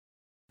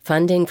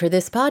Funding for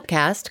this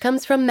podcast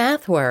comes from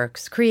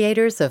MathWorks,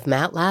 creators of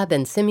MATLAB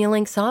and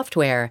Simulink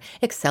software,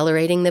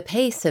 accelerating the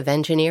pace of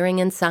engineering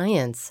and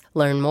science.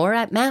 Learn more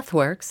at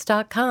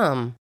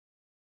mathworks.com.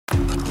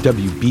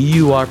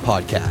 WBUR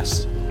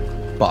Podcasts,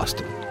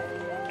 Boston.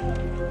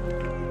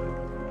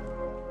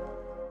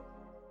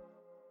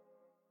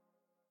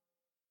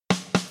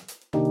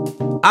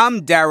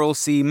 I'm Daryl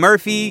C.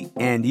 Murphy,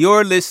 and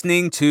you're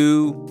listening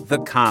to The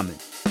Common.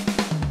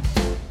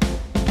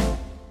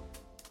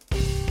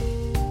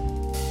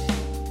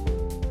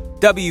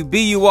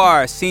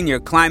 WBUR Senior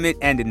Climate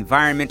and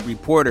Environment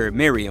Reporter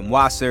Miriam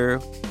Wasser,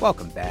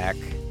 welcome back.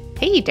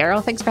 Hey,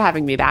 Daryl. Thanks for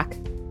having me back.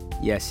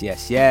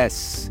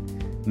 Yes.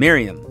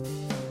 Miriam,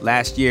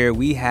 last year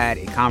we had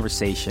a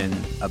conversation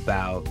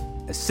about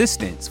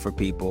assistance for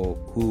people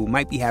who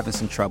might be having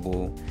some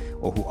trouble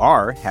or who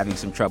are having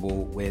some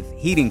trouble with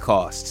heating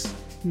costs.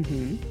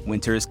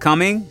 Winter is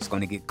coming. It's going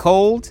to get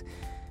cold.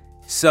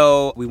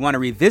 So we want to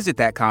revisit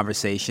that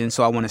conversation.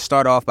 So I want to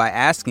start off by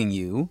asking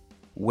you,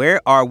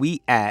 where are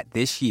we at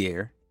this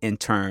year in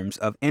terms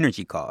of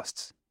energy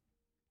costs?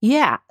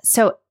 Yeah.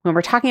 So when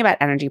we're talking about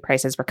energy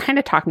prices, we're kind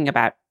of talking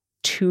about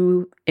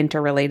two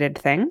interrelated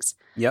things.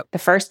 Yep. The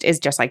first is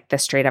just like the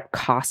straight up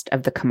cost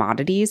of the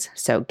commodities.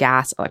 So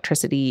gas,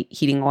 electricity,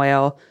 heating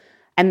oil.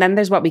 And then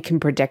there's what we can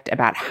predict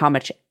about how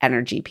much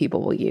energy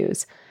people will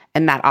use.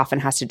 And that often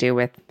has to do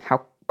with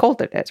how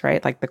cold it is,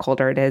 right? Like the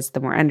colder it is,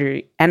 the more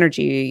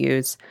energy you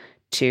use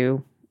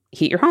to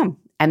heat your home.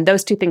 And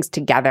those two things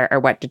together are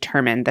what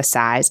determine the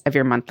size of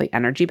your monthly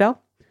energy bill.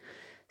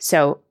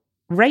 So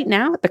right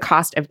now, the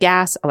cost of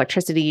gas,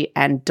 electricity,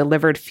 and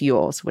delivered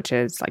fuels, which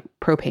is like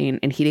propane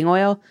and heating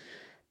oil,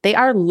 they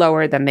are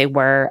lower than they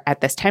were at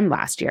this time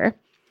last year.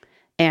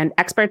 And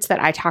experts that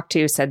I talked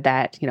to said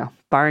that,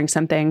 barring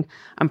something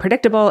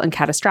unpredictable and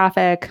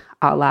catastrophic,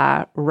 a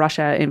la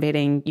Russia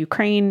invading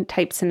Ukraine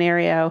type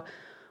scenario,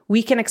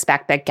 we can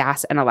expect that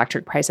gas and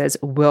electric prices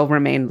will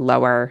remain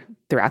lower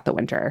throughout the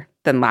winter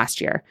than last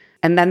year.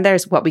 And then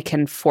there's what we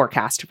can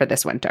forecast for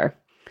this winter.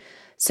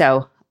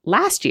 So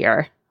last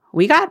year,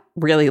 we got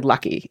really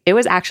lucky. It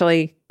was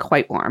actually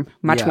quite warm,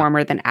 much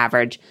warmer than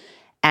average.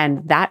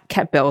 And that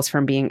kept bills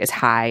from being as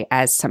high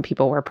as some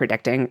people were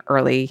predicting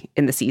early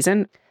in the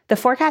season. The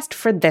forecast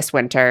for this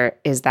winter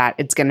is that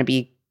it's going to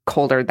be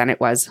colder than it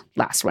was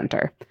last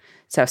winter.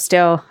 So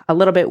still a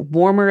little bit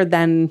warmer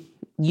than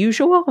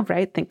usual,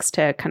 right? Thanks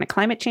to kind of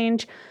climate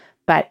change,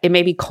 but it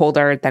may be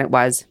colder than it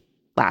was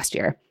last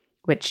year,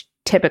 which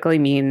typically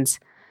means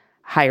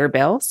higher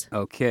bills.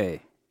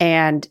 Okay.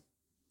 And,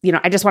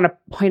 I just want to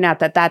point out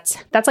that that's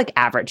like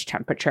average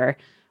temperature,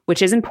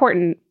 which is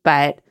important.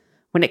 But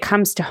when it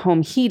comes to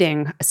home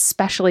heating,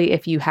 especially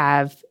if you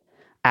have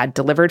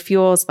delivered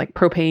fuels like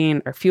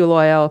propane or fuel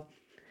oil,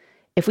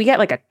 if we get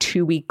like a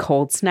 2-week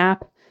cold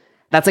snap,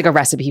 that's like a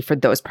recipe for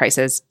those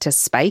prices to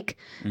spike.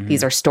 Mm-hmm.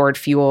 These are stored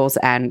fuels,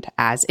 and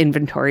as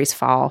inventories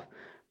fall,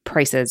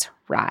 prices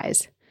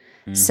rise.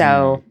 Mm-hmm.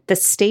 So the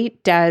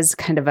state does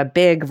kind of a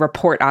big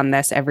report on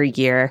this every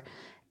year.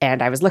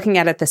 And I was looking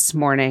at it this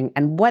morning,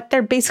 and what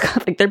they're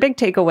basically, like their big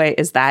takeaway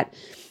is that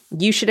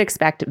you should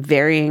expect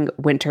varying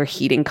winter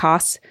heating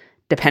costs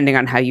depending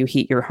on how you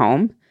heat your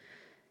home.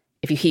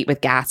 If you heat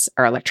with gas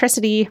or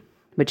electricity,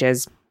 which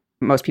is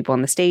most people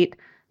in the state,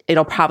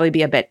 it'll probably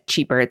be a bit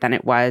cheaper than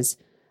it was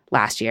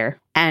last year.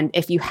 And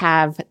if you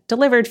have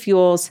delivered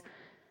fuels,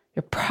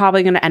 you're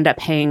probably going to end up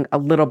paying a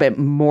little bit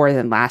more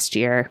than last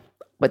year,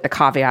 with the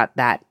caveat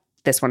that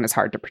this one is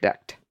hard to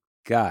predict.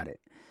 Got it.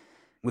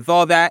 With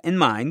all that in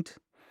mind,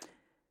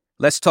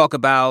 let's talk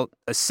about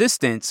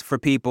assistance for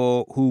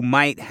people who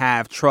might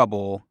have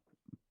trouble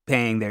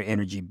paying their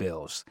energy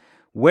bills.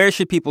 Where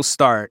should people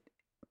start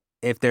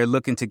if they're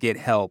looking to get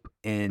help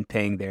in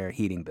paying their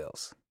heating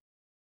bills?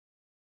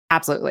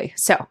 Absolutely.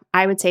 So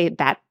I would say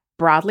that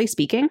broadly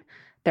speaking,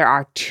 there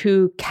are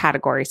two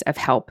categories of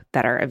help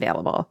that are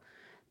available.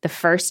 The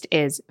first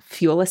is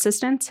fuel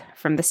assistance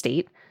from the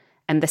state,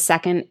 and the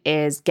second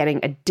is getting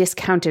a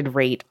discounted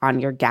rate on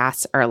your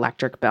gas or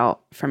electric bill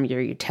from your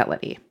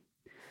utility.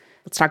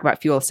 Let's talk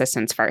about fuel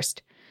assistance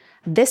first.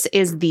 This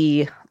is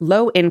the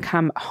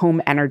Low-Income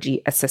Home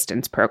Energy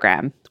Assistance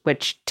Program,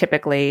 which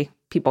typically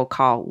people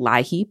call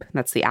LIHEAP.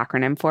 That's the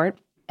acronym for it.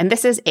 And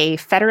this is a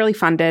federally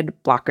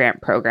funded block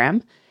grant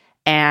program.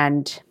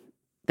 And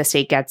the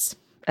state gets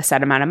a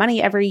set amount of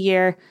money every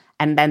year.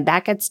 And then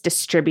that gets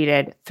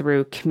distributed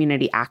through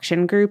community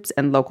action groups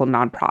and local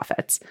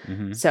nonprofits.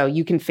 Mm-hmm. So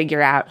you can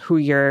figure out who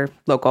your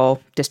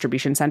local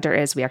distribution center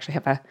is. We actually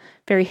have a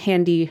very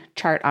handy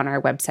chart on our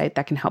website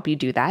that can help you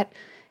do that.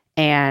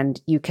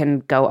 And you can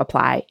go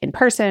apply in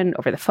person,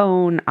 over the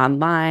phone,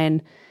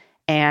 online.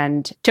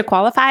 And to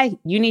qualify,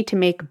 you need to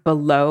make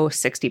below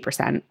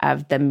 60%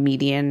 of the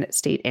median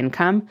state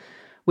income,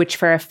 which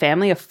for a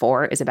family of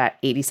 4 is about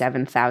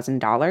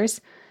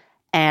 $87,000.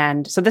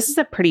 And so this is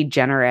a pretty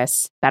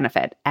generous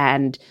benefit.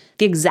 And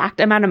the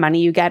exact amount of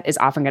money you get is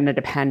often going to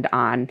depend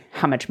on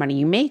how much money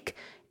you make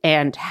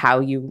and how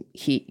you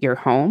heat your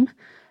home.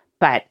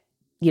 But,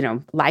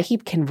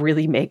 LIHEAP can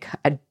really make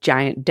a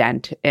giant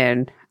dent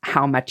in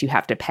how much you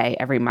have to pay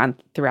every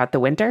month throughout the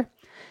winter.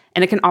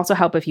 And it can also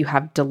help if you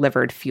have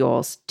delivered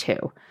fuels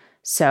too.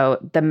 So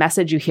the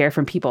message you hear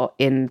from people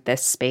in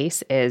this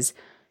space is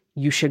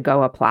you should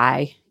go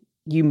apply.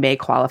 You may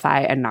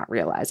qualify and not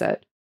realize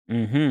it.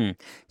 Mm-hmm.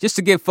 Just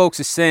to give folks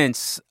a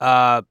sense,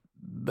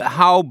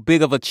 how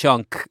big of a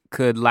chunk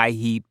could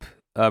LIHEAP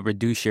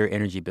reduce your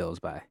energy bills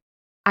by?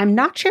 I'm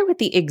not sure what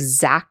the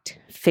exact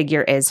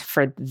figure is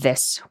for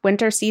this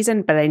winter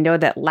season, but I know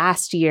that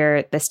last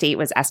year the state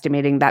was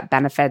estimating that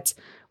benefits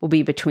will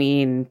be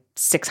between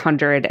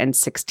 $600 and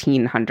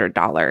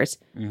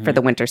 $1,600 for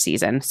the winter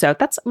season. So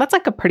that's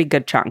like a pretty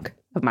good chunk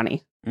of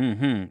money.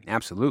 Mm-hmm.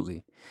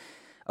 Absolutely.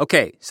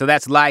 Okay, so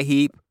that's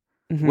LIHEAP.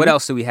 What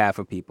else do we have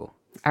for people?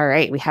 All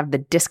right, we have the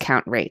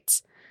discount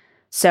rates.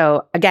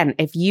 So again,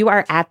 if you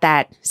are at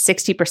that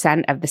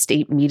 60% of the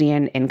state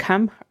median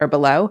income or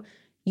below,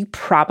 you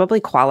probably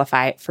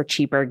qualify for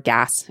cheaper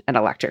gas and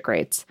electric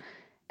rates.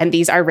 And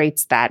these are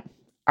rates that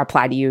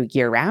apply to you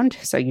year round.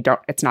 So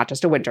it's not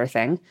just a winter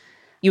thing.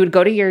 You would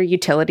go to your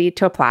utility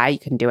to apply. You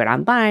can do it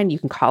online. You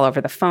can call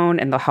over the phone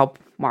and they'll help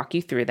walk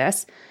you through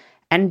this.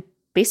 And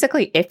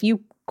basically, if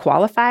you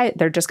qualify,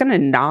 they're just going to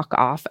knock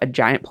off a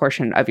giant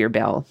portion of your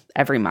bill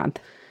every month.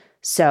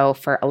 So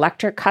for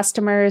electric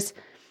customers,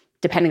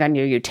 depending on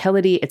your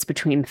utility, it's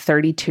between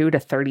 32 to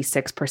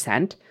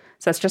 36%. So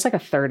that's just like a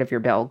third of your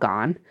bill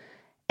gone.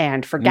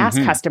 And for gas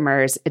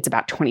customers, it's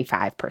about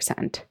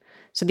 25%.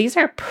 So these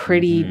are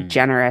pretty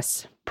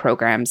generous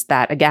programs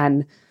that,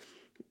 again,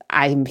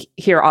 I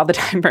hear all the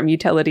time from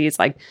utilities,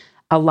 like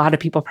a lot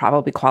of people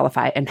probably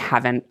qualify and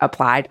haven't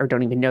applied or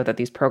don't even know that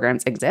these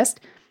programs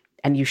exist,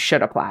 and you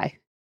should apply.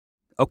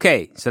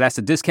 Okay, so that's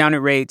the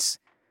discounted rates.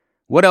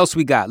 What else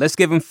we got? Let's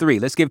give them three.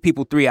 Let's give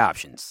people three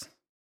options.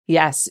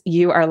 Yes,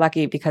 you are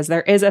lucky because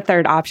there is a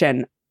third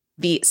option.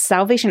 The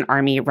Salvation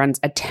Army runs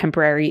a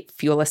temporary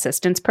fuel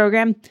assistance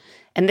program,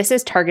 and this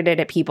is targeted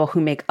at people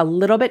who make a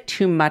little bit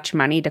too much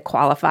money to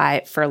qualify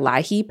for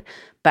LIHEAP,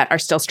 but are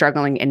still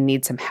struggling and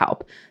need some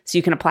help. So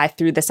you can apply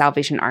through the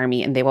Salvation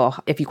Army, and they will,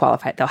 if you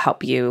qualify, they'll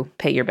help you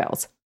pay your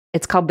bills.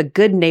 It's called the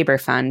Good Neighbor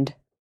Fund.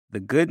 The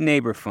Good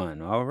Neighbor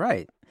Fund. All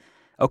right.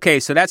 Okay,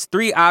 so that's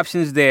three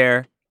options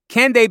there.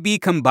 Can they be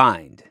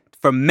combined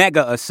for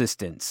mega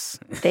assistance?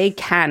 They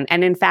can.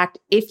 And in fact,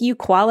 if you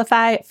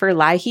qualify for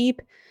LIHEAP,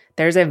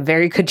 there's a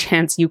very good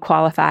chance you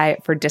qualify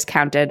for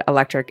discounted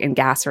electric and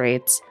gas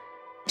rates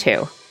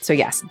too. So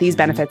yes, these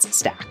benefits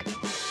stack.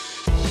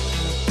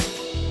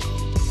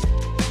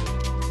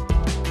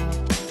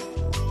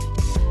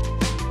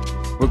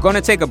 We're going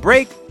to take a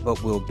break,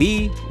 but we'll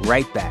be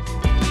right back.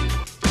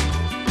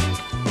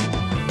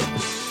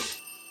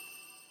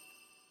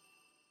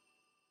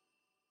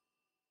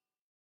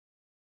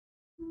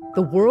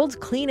 The world's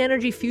clean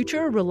energy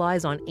future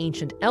relies on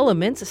ancient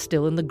elements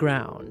still in the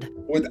ground.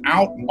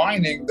 Without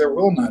mining, there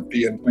will not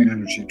be a clean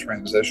energy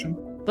transition.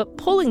 But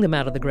pulling them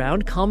out of the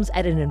ground comes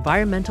at an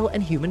environmental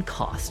and human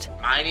cost.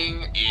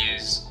 Mining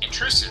is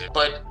intrusive,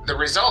 but the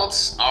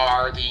results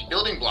are the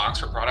building blocks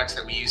for products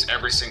that we use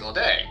every single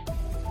day.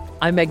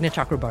 I'm Meghna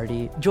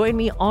Chakrabarty. Join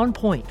me on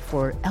Point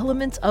for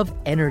Elements of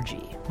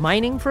Energy,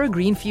 Mining for a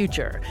Green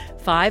Future.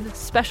 5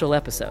 special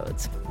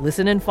episodes.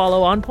 Listen and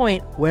follow On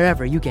Point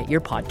wherever you get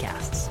your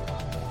podcasts.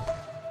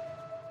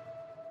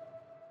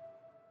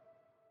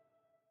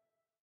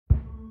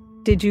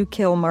 Did you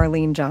kill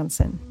Marlene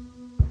Johnson?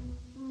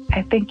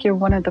 I think you're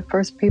one of the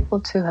first people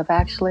to have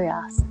actually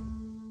asked.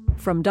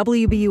 From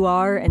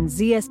WBUR and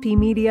ZSP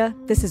Media,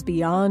 this is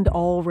Beyond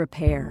All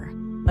Repair,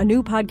 a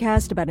new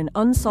podcast about an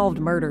unsolved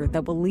murder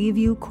that will leave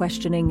you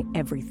questioning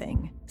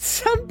everything.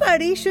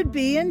 Somebody should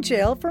be in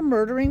jail for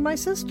murdering my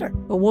sister.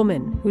 A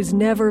woman who's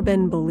never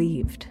been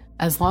believed.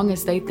 As long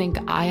as they think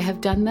I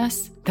have done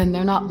this, then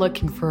they're not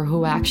looking for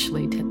who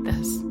actually did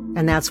this.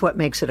 And that's what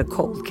makes it a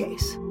cold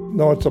case.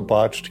 No, it's a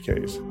botched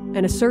case.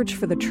 And a search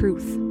for the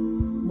truth,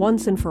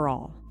 once and for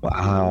all.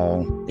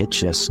 Wow, it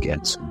just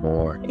gets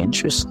more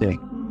interesting.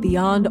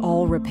 Beyond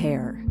All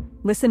Repair.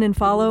 Listen and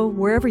follow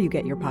wherever you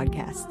get your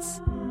podcasts.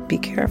 Be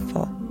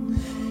careful.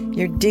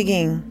 You're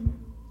digging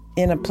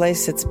in a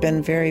place that's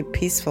been very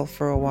peaceful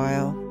for a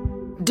while.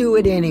 Do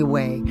it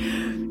anyway.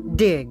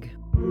 Dig.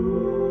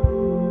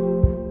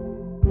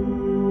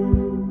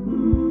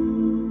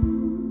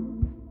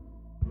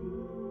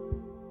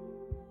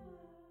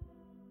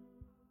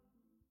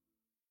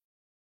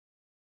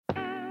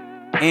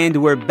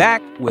 And we're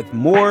back with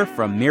more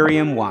from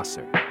Miriam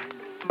Wasser.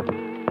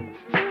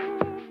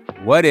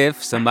 What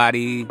if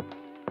somebody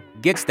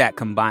gets that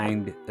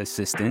combined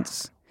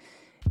assistance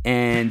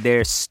and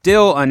they're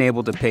still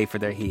unable to pay for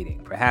their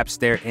heating? Perhaps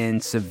they're in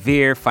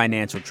severe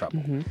financial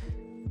trouble.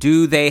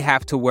 Do they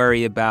have to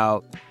worry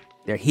about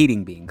their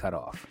heating being cut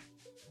off?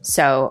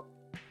 So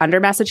under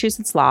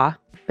Massachusetts law,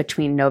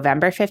 between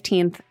November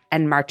 15th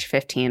and March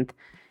 15th,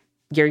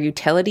 your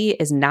utility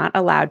is not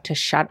allowed to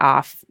shut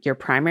off your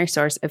primary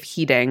source of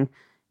heating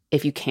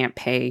if you can't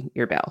pay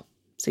your bill.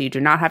 So you do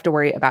not have to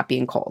worry about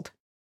being cold.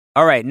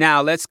 All right,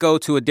 now let's go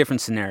to a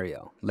different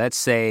scenario. Let's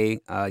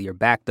say you're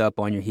backed up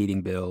on your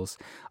heating bills.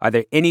 Are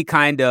there any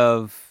kind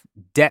of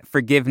debt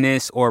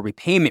forgiveness or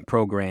repayment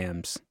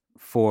programs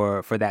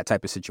for that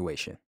type of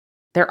situation?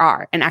 There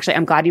are. And actually,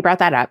 I'm glad you brought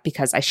that up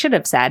because I should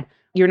have said,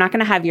 you're not going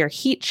to have your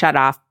heat shut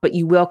off, but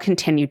you will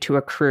continue to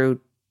accrue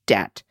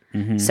debt.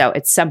 Mm-hmm. So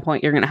at some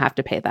point, you're going to have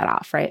to pay that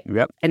off, right?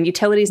 Yep. And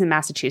utilities in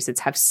Massachusetts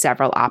have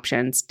several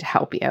options to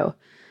help you.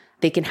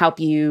 They can help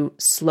you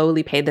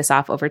slowly pay this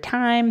off over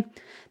time.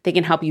 They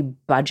can help you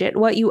budget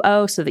what you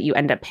owe so that you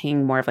end up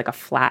paying more of like a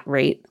flat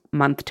rate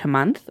month to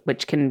month,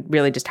 which can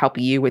really just help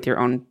you with your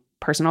own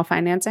personal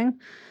financing.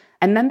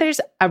 And then there's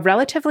a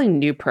relatively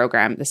new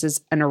program. This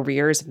is an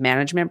arrears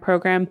management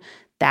program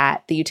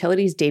that the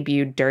utilities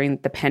debuted during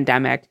the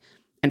pandemic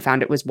and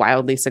found it was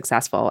wildly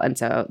successful. And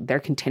so they're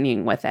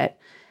continuing with it.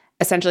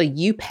 Essentially,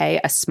 you pay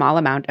a small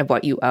amount of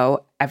what you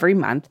owe every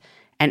month.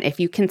 And if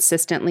you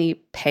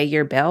consistently pay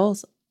your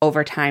bills,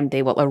 over time,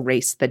 they will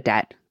erase the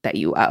debt that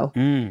you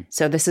owe.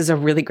 So this is a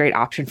really great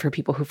option for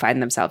people who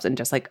find themselves in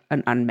just like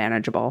an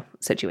unmanageable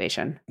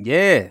situation.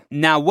 Yeah.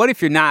 Now, what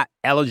if you're not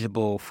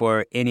eligible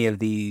for any of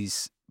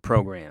these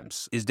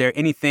programs? Is there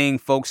anything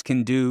folks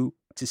can do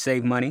to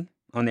save money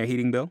on their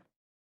heating bill?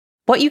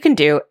 What you can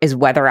do is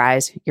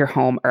weatherize your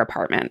home or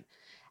apartment.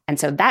 And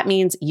so that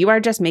means you are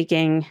just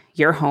making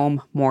your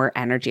home more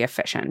energy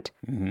efficient.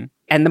 Mm-hmm.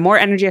 And the more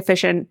energy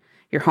efficient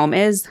your home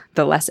is,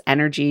 the less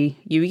energy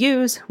you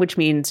use, which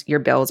means your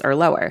bills are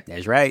lower.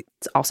 That's right.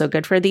 It's also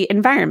good for the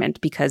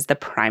environment because the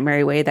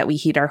primary way that we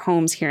heat our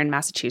homes here in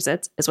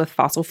Massachusetts is with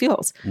fossil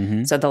fuels.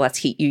 Mm-hmm. So the less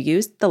heat you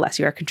use, the less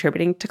you are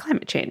contributing to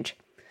climate change.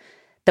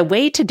 The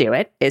way to do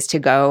it is to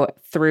go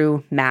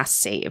through Mass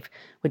Save,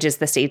 which is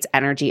the state's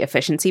energy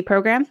efficiency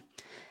program.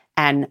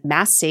 And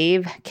Mass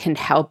Save can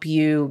help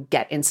you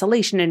get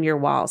insulation in your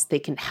walls. They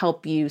can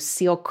help you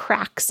seal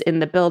cracks in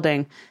the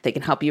building. They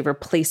can help you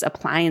replace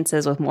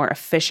appliances with more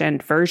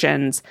efficient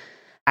versions.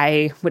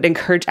 I would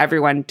encourage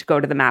everyone to go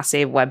to the Mass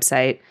Save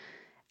website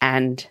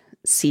and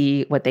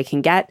see what they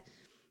can get.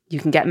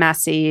 You can get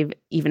Mass Save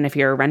even if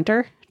you're a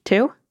renter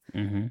too.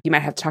 Mm-hmm. You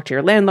might have to talk to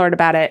your landlord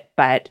about it,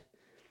 but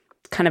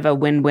it's kind of a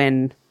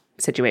win-win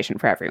situation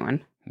for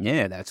everyone.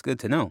 Yeah, that's good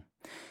to know.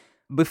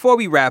 Before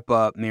we wrap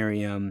up,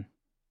 Miriam,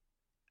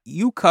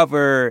 you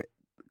cover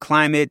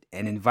climate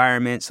and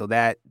environment, so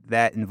that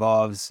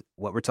involves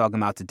what we're talking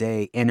about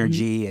today,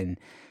 energy and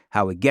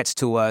how it gets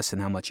to us and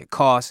how much it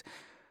costs.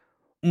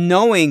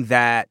 Knowing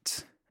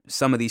that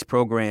some of these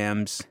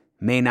programs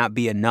may not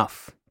be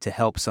enough to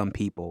help some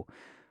people,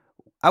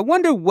 I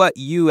wonder what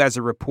you, as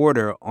a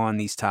reporter on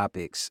these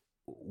topics,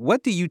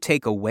 what do you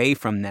take away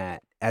from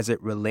that as it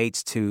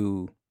relates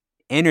to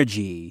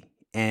energy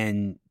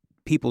and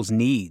people's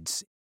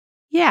needs?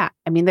 Yeah,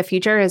 I mean, the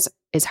future is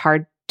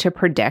hard to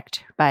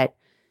predict, but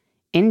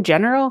in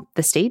general,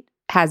 the state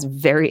has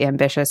very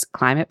ambitious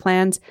climate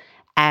plans,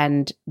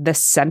 and the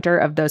center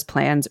of those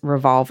plans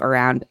revolve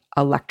around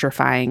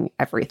electrifying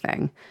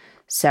everything.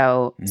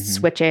 So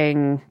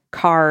switching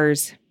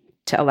cars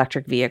to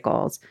electric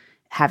vehicles,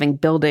 having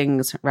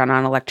buildings run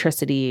on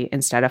electricity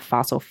instead of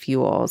fossil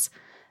fuels.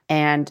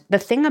 And the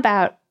thing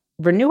about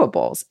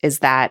renewables is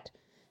that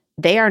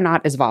they are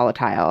not as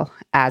volatile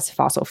as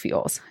fossil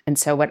fuels. And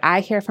so what I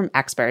hear from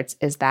experts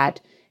is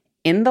that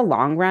in the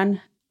long run,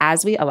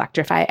 as we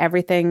electrify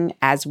everything,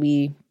 it's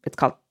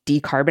called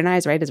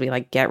decarbonize, right? As we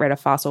like get rid of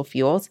fossil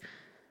fuels,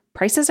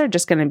 prices are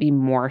just going to be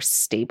more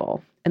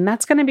stable. And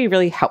that's going to be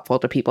really helpful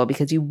to people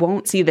because you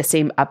won't see the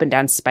same up and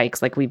down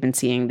spikes like we've been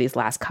seeing these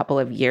last couple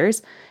of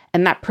years.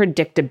 And that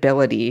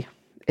predictability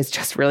is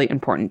just really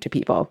important to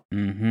people.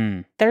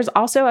 Mm-hmm. There's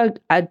also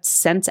a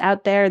sense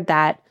out there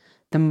that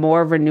the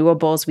more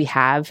renewables we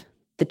have,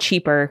 the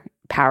cheaper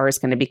power is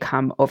going to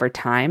become over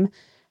time,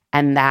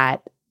 and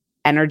that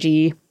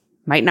energy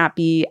might not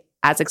be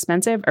as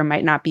expensive or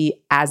might not be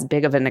as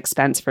big of an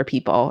expense for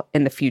people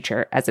in the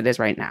future as it is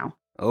right now.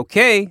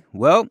 Okay,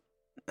 well,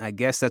 I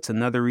guess that's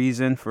another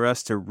reason for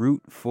us to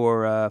root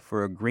for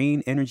a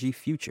green energy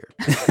future.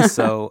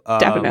 So,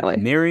 Definitely.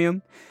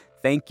 Miriam,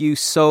 thank you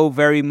so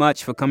very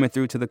much for coming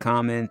through to The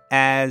Common.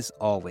 As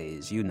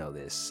always, you know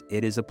this.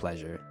 It is a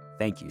pleasure.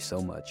 Thank you so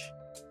much.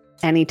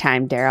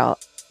 Anytime, Daryl.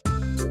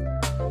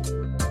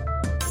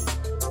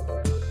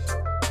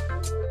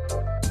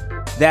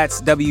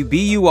 That's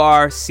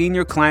WBUR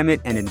Senior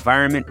Climate and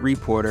Environment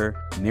Reporter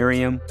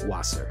Miriam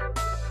Wasser.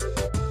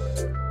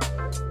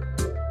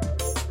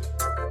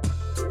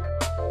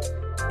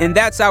 And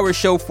that's our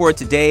show for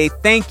today.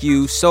 Thank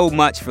you so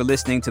much for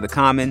listening to The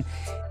Common.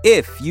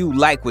 If you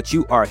like what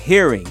you are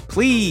hearing,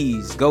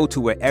 please go to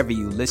wherever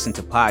you listen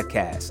to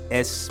podcasts,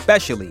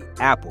 especially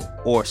Apple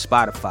or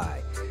Spotify.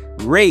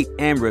 Rate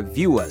and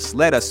review us.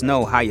 Let us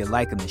know how you're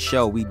liking the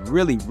show. We'd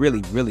really,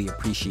 really, really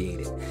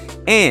appreciate it.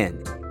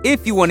 And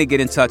if you want to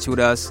get in touch with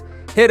us,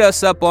 hit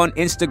us up on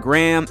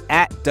Instagram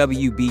at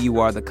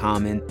WBUR The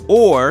Common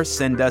or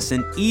send us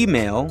an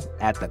email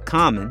at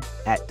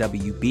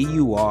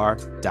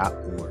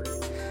thecommon@wbur.org.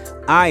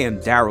 I am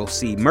Daryl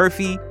C.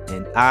 Murphy,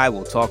 and I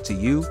will talk to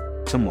you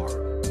tomorrow.